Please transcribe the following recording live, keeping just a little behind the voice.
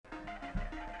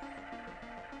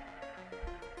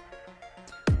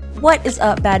What is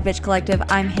up, Bad Bitch Collective?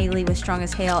 I'm Haley with Strong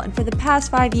as Hale, and for the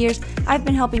past 5 years, I've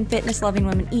been helping fitness-loving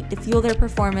women eat to fuel their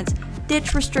performance,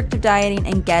 ditch restrictive dieting,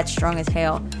 and get strong as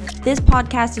Hale. This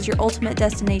podcast is your ultimate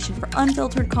destination for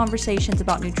unfiltered conversations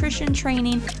about nutrition,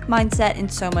 training, mindset,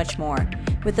 and so much more.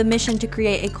 With a mission to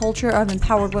create a culture of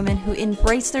empowered women who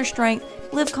embrace their strength,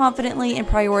 live confidently, and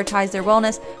prioritize their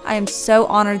wellness, I am so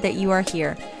honored that you are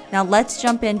here. Now let's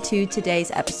jump into today's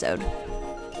episode.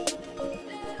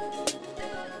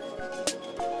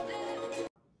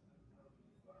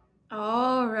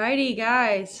 Alrighty,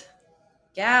 guys,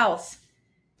 gals,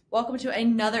 welcome to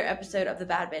another episode of the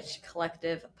Bad Bitch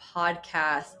Collective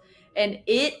podcast. And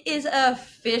it is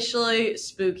officially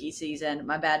spooky season,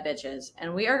 my bad bitches.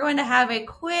 And we are going to have a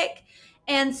quick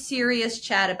and serious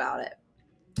chat about it.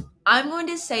 I'm going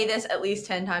to say this at least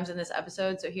 10 times in this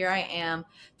episode, so here I am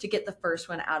to get the first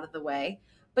one out of the way.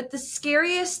 But the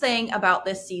scariest thing about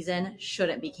this season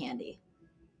shouldn't be candy.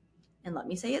 And let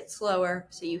me say it slower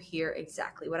so you hear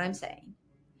exactly what I'm saying.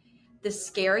 The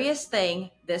scariest thing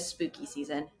this spooky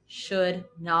season should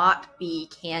not be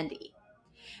candy.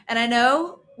 And I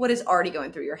know what is already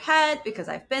going through your head because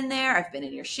I've been there. I've been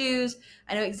in your shoes.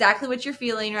 I know exactly what you're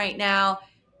feeling right now.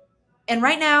 And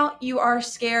right now you are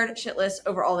scared shitless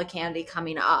over all the candy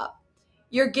coming up.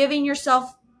 You're giving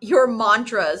yourself your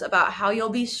mantras about how you'll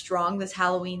be strong this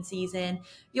Halloween season.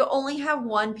 You'll only have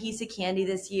one piece of candy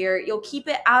this year. You'll keep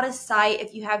it out of sight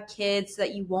if you have kids so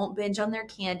that you won't binge on their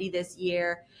candy this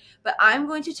year. But I'm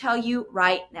going to tell you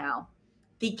right now,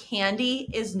 the candy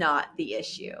is not the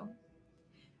issue.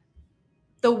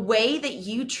 The way that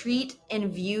you treat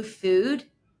and view food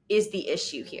is the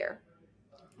issue here.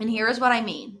 And here is what I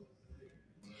mean.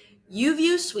 You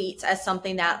view sweets as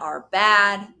something that are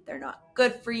bad, they're not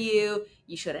good for you,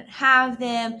 you shouldn't have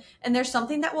them, and there's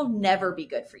something that will never be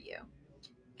good for you.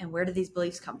 And where do these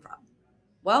beliefs come from?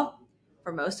 Well,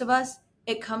 for most of us,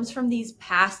 it comes from these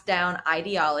passed down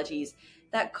ideologies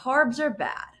that carbs are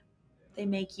bad. They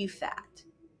make you fat.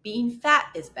 Being fat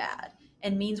is bad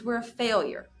and means we're a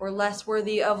failure or less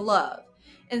worthy of love.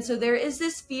 And so there is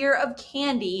this fear of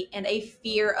candy and a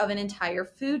fear of an entire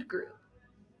food group.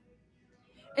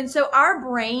 And so our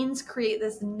brains create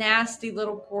this nasty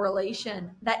little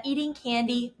correlation that eating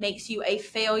candy makes you a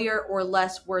failure or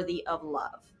less worthy of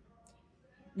love.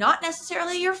 Not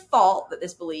necessarily your fault that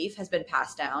this belief has been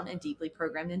passed down and deeply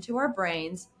programmed into our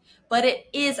brains, but it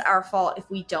is our fault if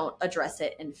we don't address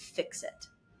it and fix it.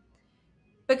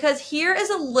 Because here is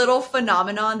a little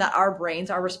phenomenon that our brains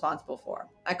are responsible for.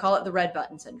 I call it the red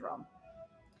button syndrome.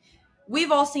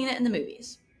 We've all seen it in the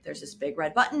movies. There's this big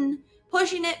red button.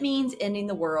 Pushing it means ending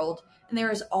the world. And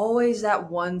there is always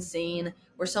that one scene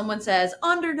where someone says,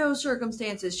 under no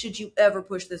circumstances should you ever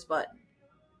push this button.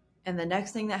 And the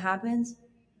next thing that happens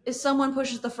is someone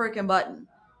pushes the freaking button.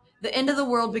 The end of the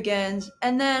world begins,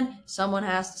 and then someone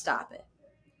has to stop it.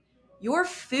 Your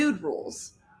food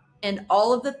rules and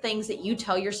all of the things that you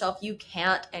tell yourself you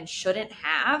can't and shouldn't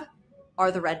have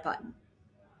are the red button.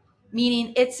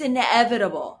 Meaning it's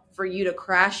inevitable for you to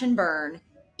crash and burn,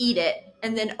 eat it,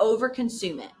 and then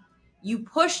overconsume it. You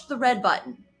push the red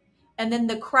button, and then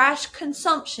the crash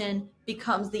consumption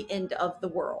becomes the end of the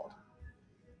world.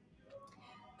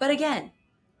 But again,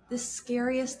 the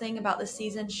scariest thing about this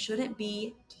season shouldn't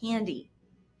be candy.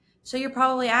 So you're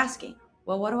probably asking,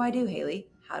 well, what do I do, Haley?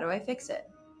 How do I fix it?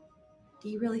 Do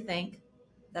you really think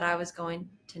that I was going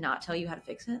to not tell you how to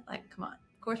fix it? Like, come on.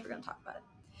 Of course we're going to talk about it.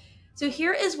 So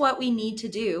here is what we need to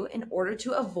do in order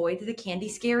to avoid the candy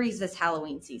scaries this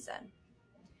Halloween season.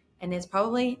 And it's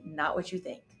probably not what you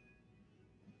think.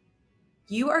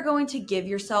 You are going to give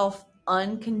yourself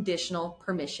unconditional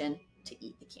permission to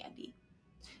eat the candy.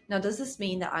 Now, does this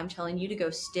mean that I'm telling you to go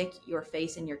stick your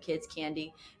face in your kids'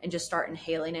 candy and just start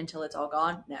inhaling until it's all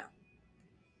gone? No.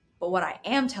 But what I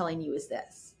am telling you is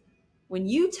this. When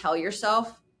you tell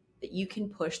yourself that you can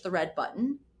push the red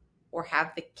button or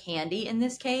have the candy in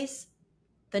this case,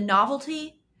 the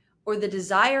novelty or the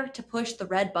desire to push the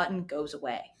red button goes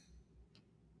away.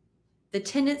 The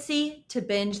tendency to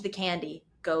binge the candy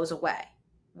goes away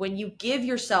when you give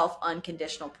yourself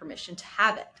unconditional permission to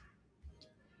have it.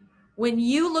 When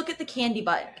you look at the candy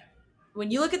bucket,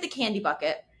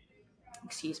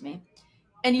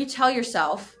 and you tell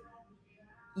yourself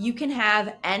you can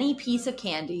have any piece of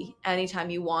candy anytime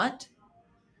you want,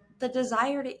 the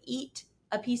desire to eat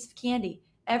a piece of candy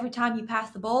every time you pass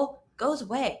the bowl goes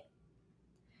away.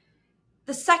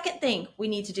 The second thing we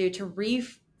need to do to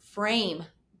reframe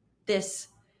this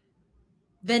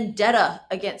vendetta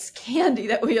against candy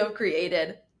that we have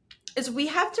created is we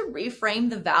have to reframe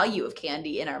the value of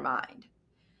candy in our mind.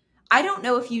 I don't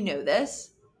know if you know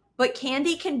this, but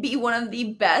candy can be one of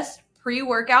the best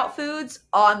pre-workout foods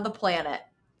on the planet.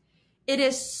 It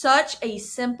is such a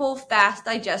simple, fast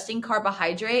digesting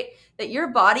carbohydrate that your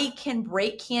body can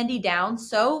break candy down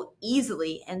so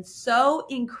easily and so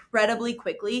incredibly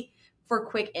quickly for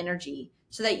quick energy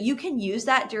so that you can use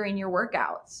that during your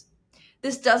workouts.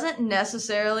 This doesn't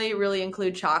necessarily really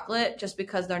include chocolate just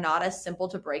because they're not as simple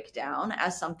to break down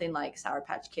as something like Sour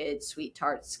Patch Kids, Sweet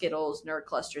Tarts, Skittles, Nerd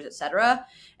Clusters, etc.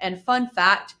 And fun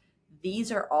fact,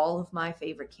 these are all of my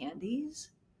favorite candies,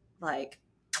 like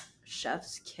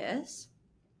Chef's Kiss.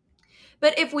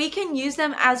 But if we can use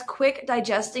them as quick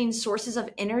digesting sources of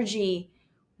energy,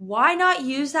 why not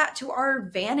use that to our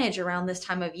advantage around this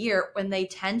time of year when they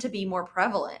tend to be more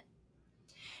prevalent?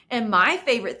 And my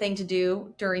favorite thing to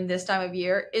do during this time of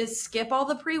year is skip all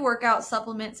the pre-workout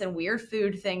supplements and weird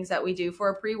food things that we do for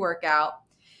a pre-workout.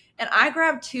 And I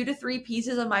grab 2 to 3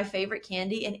 pieces of my favorite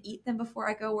candy and eat them before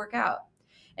I go work out.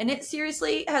 And it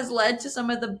seriously has led to some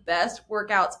of the best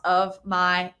workouts of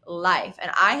my life.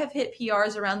 And I have hit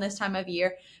PRs around this time of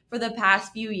year for the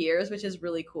past few years, which is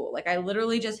really cool. Like I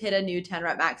literally just hit a new 10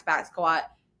 rep max back squat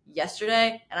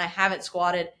yesterday, and I haven't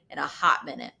squatted in a hot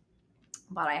minute,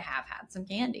 but I have had some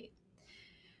candy.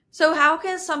 So how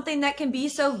can something that can be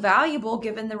so valuable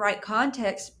given the right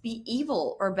context be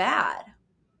evil or bad?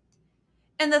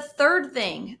 And the third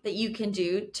thing that you can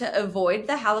do to avoid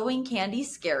the Halloween candy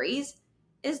scaries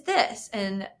is this,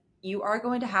 and you are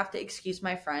going to have to excuse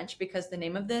my French because the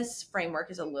name of this framework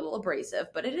is a little abrasive,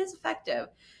 but it is effective.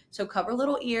 So cover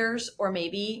little ears or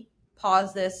maybe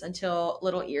pause this until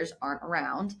little ears aren't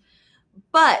around.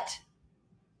 But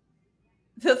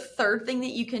the third thing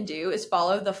that you can do is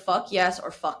follow the fuck yes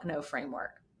or fuck no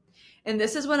framework. And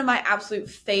this is one of my absolute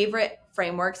favorite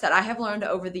frameworks that I have learned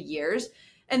over the years.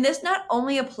 And this not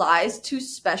only applies to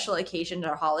special occasions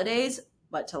or holidays,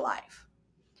 but to life.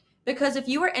 Because if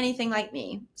you are anything like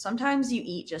me, sometimes you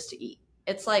eat just to eat.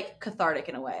 It's like cathartic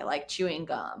in a way, like chewing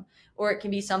gum. Or it can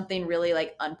be something really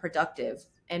like unproductive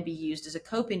and be used as a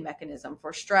coping mechanism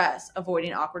for stress,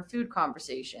 avoiding awkward food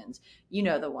conversations. You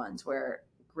know the ones where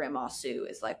Grandma Sue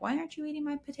is like, why aren't you eating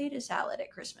my potato salad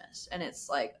at Christmas? And it's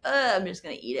like, I'm just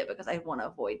going to eat it because I want to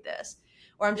avoid this.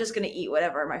 Or I'm just going to eat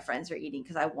whatever my friends are eating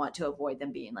because I want to avoid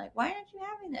them being like, why aren't you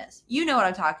having this? You know what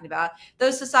I'm talking about.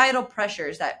 Those societal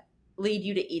pressures that lead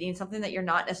you to eating something that you're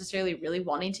not necessarily really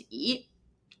wanting to eat.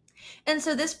 And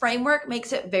so this framework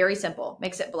makes it very simple,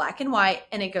 makes it black and white,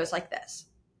 and it goes like this.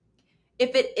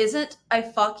 If it isn't a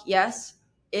fuck yes,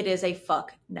 it is a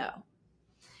fuck no.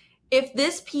 If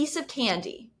this piece of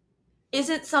candy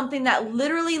isn't something that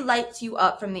literally lights you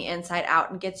up from the inside out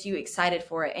and gets you excited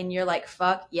for it, and you're like,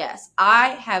 fuck yes, I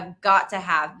have got to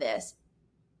have this,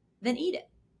 then eat it.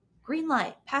 Green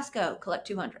light, pass go, collect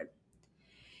 200.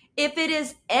 If it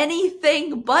is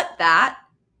anything but that,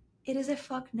 it is a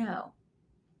fuck no.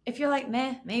 If you're like,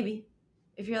 meh, maybe.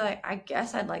 If you're like, I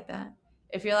guess I'd like that.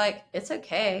 If you're like, it's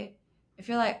okay. If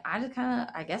you're like,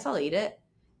 I guess I'll eat it.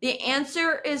 The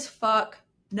answer is fuck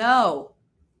no.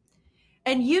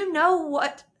 And you know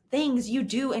what things you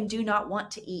do and do not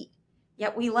want to eat.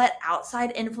 Yet we let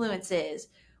outside influences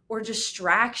or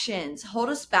distractions hold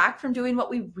us back from doing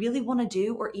what we really want to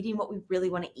do or eating what we really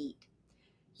want to eat.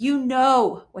 You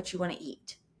know what you want to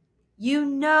eat. You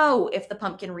know if the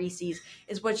pumpkin Reese's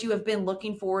is what you have been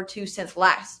looking forward to since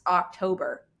last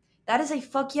October. That is a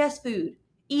fuck yes food.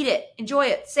 Eat it, enjoy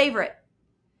it, savor it.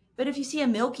 But if you see a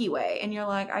Milky Way and you're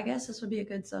like, I guess this would be a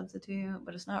good substitute,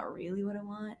 but it's not really what I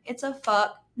want, it's a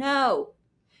fuck no.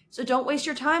 So don't waste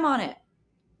your time on it.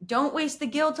 Don't waste the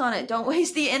guilt on it. Don't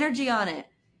waste the energy on it.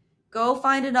 Go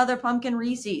find another pumpkin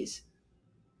Reese's.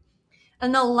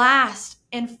 And the last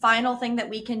and final thing that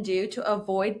we can do to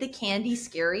avoid the candy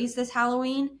scaries this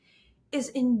Halloween is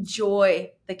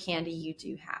enjoy the candy you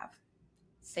do have.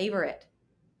 Savor it.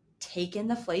 Take in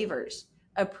the flavors.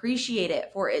 Appreciate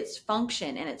it for its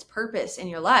function and its purpose in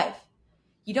your life.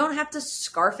 You don't have to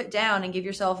scarf it down and give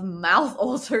yourself mouth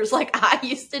ulcers like I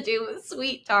used to do with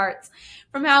sweet tarts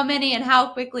from how many and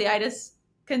how quickly I just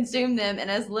consume them in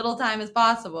as little time as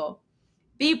possible.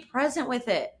 Be present with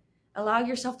it. Allow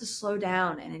yourself to slow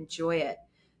down and enjoy it.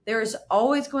 There is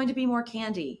always going to be more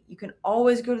candy. You can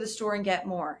always go to the store and get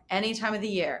more any time of the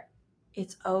year.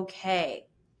 It's okay.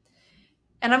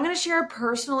 And I'm going to share a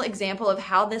personal example of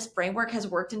how this framework has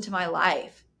worked into my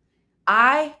life.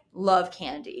 I love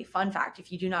candy. Fun fact,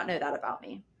 if you do not know that about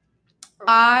me.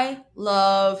 I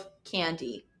love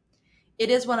candy.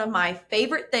 It is one of my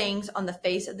favorite things on the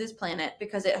face of this planet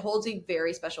because it holds a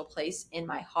very special place in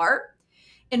my heart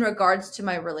in regards to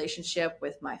my relationship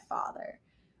with my father.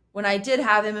 when I did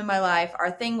have him in my life,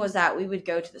 our thing was that we would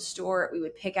go to the store, we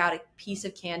would pick out a piece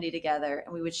of candy together,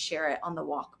 and we would share it on the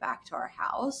walk back to our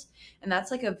house. And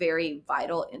that's like a very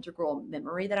vital, integral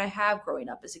memory that I have growing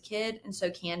up as a kid. And so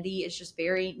candy is just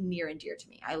very near and dear to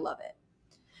me. I love it.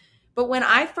 But when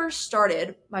I first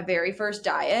started my very first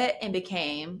diet and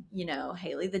became,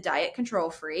 Haley, the diet control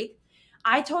freak,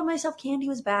 I told myself candy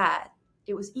was bad.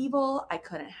 It was evil. I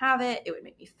couldn't have it. It would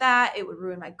make me fat. It would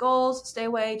ruin my goals. Stay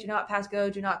away. Do not pass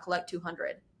go. Do not collect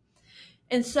 200.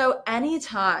 And so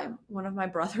anytime one of my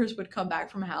brothers would come back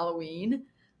from Halloween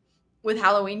with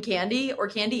Halloween candy or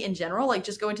candy in general, like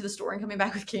just going to the store and coming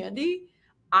back with candy,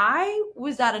 I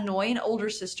was that annoying older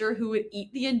sister who would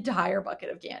eat the entire bucket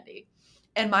of candy.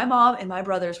 And my mom and my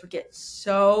brothers would get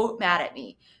so mad at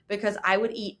me because I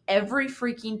would eat every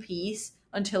freaking piece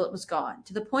until it was gone,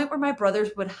 to the point where my brothers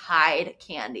would hide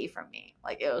candy from me.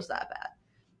 Like, it was that bad.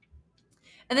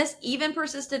 And this even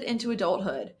persisted into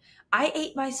adulthood. I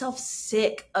ate myself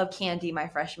sick of candy my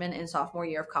freshman and sophomore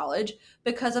year of college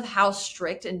because of how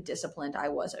strict and disciplined I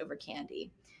was over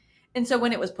candy. And so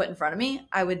when it was put in front of me,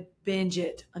 I would binge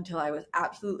it until I was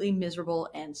absolutely miserable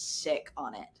and sick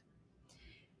on it.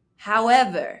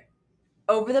 However,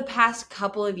 over the past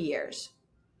couple of years,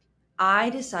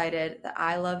 I decided that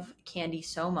I love candy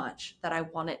so much that I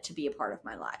want it to be a part of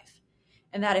my life.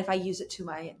 And that if I use it to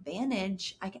my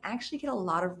advantage, I can actually get a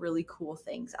lot of really cool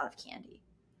things out of candy.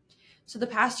 So the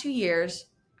past 2 years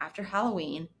after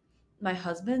Halloween, my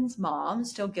husband's mom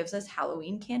still gives us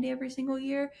Halloween candy every single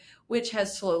year, which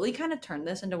has slowly kind of turned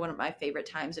this into one of my favorite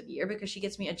times of year because she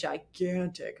gets me a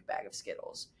gigantic bag of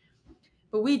Skittles.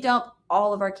 But we dump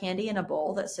all of our candy in a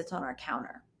bowl that sits on our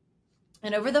counter.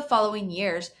 And over the following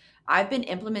years, I've been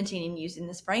implementing and using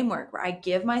this framework where I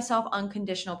give myself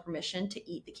unconditional permission to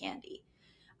eat the candy.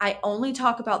 I only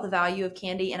talk about the value of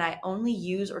candy and I only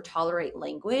use or tolerate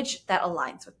language that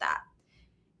aligns with that.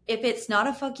 If it's not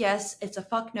a fuck yes, it's a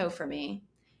fuck no for me.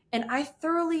 And I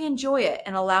thoroughly enjoy it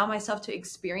and allow myself to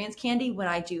experience candy when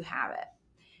I do have it.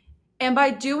 And by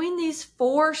doing these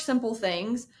 4 simple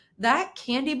things, that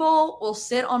candy bowl will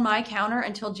sit on my counter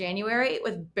until January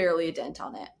with barely a dent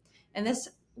on it. And this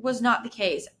was not the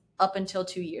case up until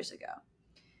 2 years ago.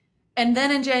 And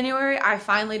then in January, I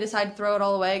finally decided to throw it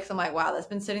all away because I'm like, wow, that's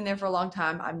been sitting there for a long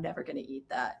time. I'm never going to eat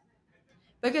that.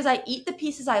 Because I eat the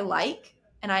pieces I like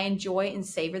and I enjoy and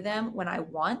savor them when I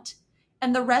want.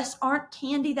 And the rest aren't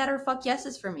candy that are fuck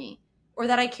yeses for me or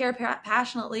that I care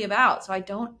passionately about. So I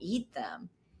don't eat them.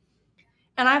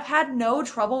 And I've had no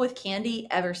trouble with candy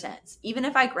ever since. Even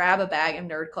if I grab a bag of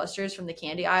Nerd Clusters from the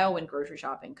candy aisle when grocery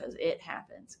shopping, because it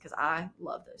happens, because I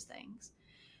love those things.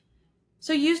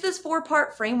 So use this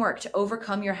 4-part framework to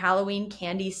overcome your Halloween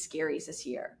candy scaries this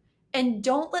year. And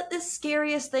don't let the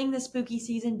scariest thing this spooky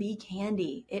season be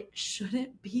candy. It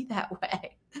shouldn't be that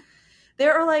way.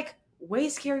 There are like way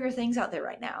scarier things out there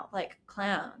right now, like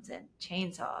clowns and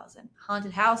chainsaws and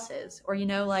haunted houses, or,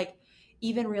 like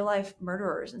even real life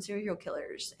murderers and serial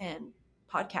killers and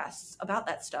podcasts about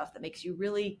that stuff that makes you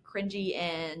really cringy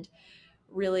and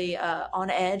really on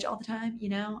edge all the time.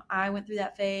 I went through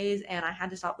that phase and I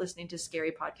had to stop listening to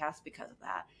scary podcasts because of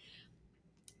that.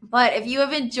 But if you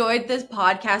have enjoyed this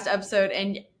podcast episode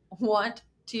and want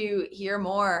to hear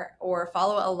more or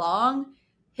follow along,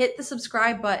 hit the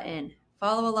subscribe button,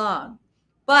 follow along.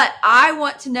 But I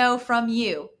want to know from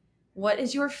you, what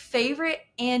is your favorite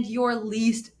and your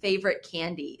least favorite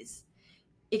candies?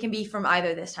 It can be from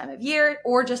either this time of year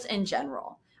or just in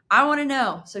general. I want to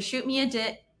know. So shoot me a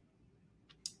DM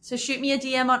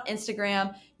on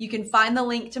Instagram. You can find the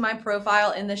link to my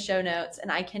profile in the show notes, and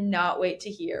I cannot wait to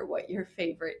hear what your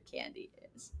favorite candy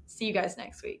is. See you guys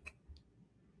next week.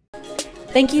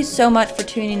 Thank you so much for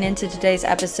tuning into today's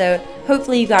episode.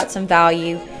 Hopefully you got some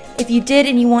value. If you did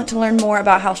and you want to learn more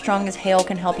about how Strong as Hale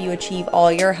can help you achieve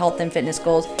all your health and fitness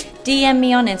goals, DM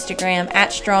me on Instagram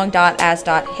at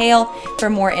strong.as.hale for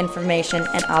more information,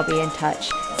 and I'll be in touch.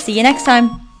 See you next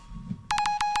time.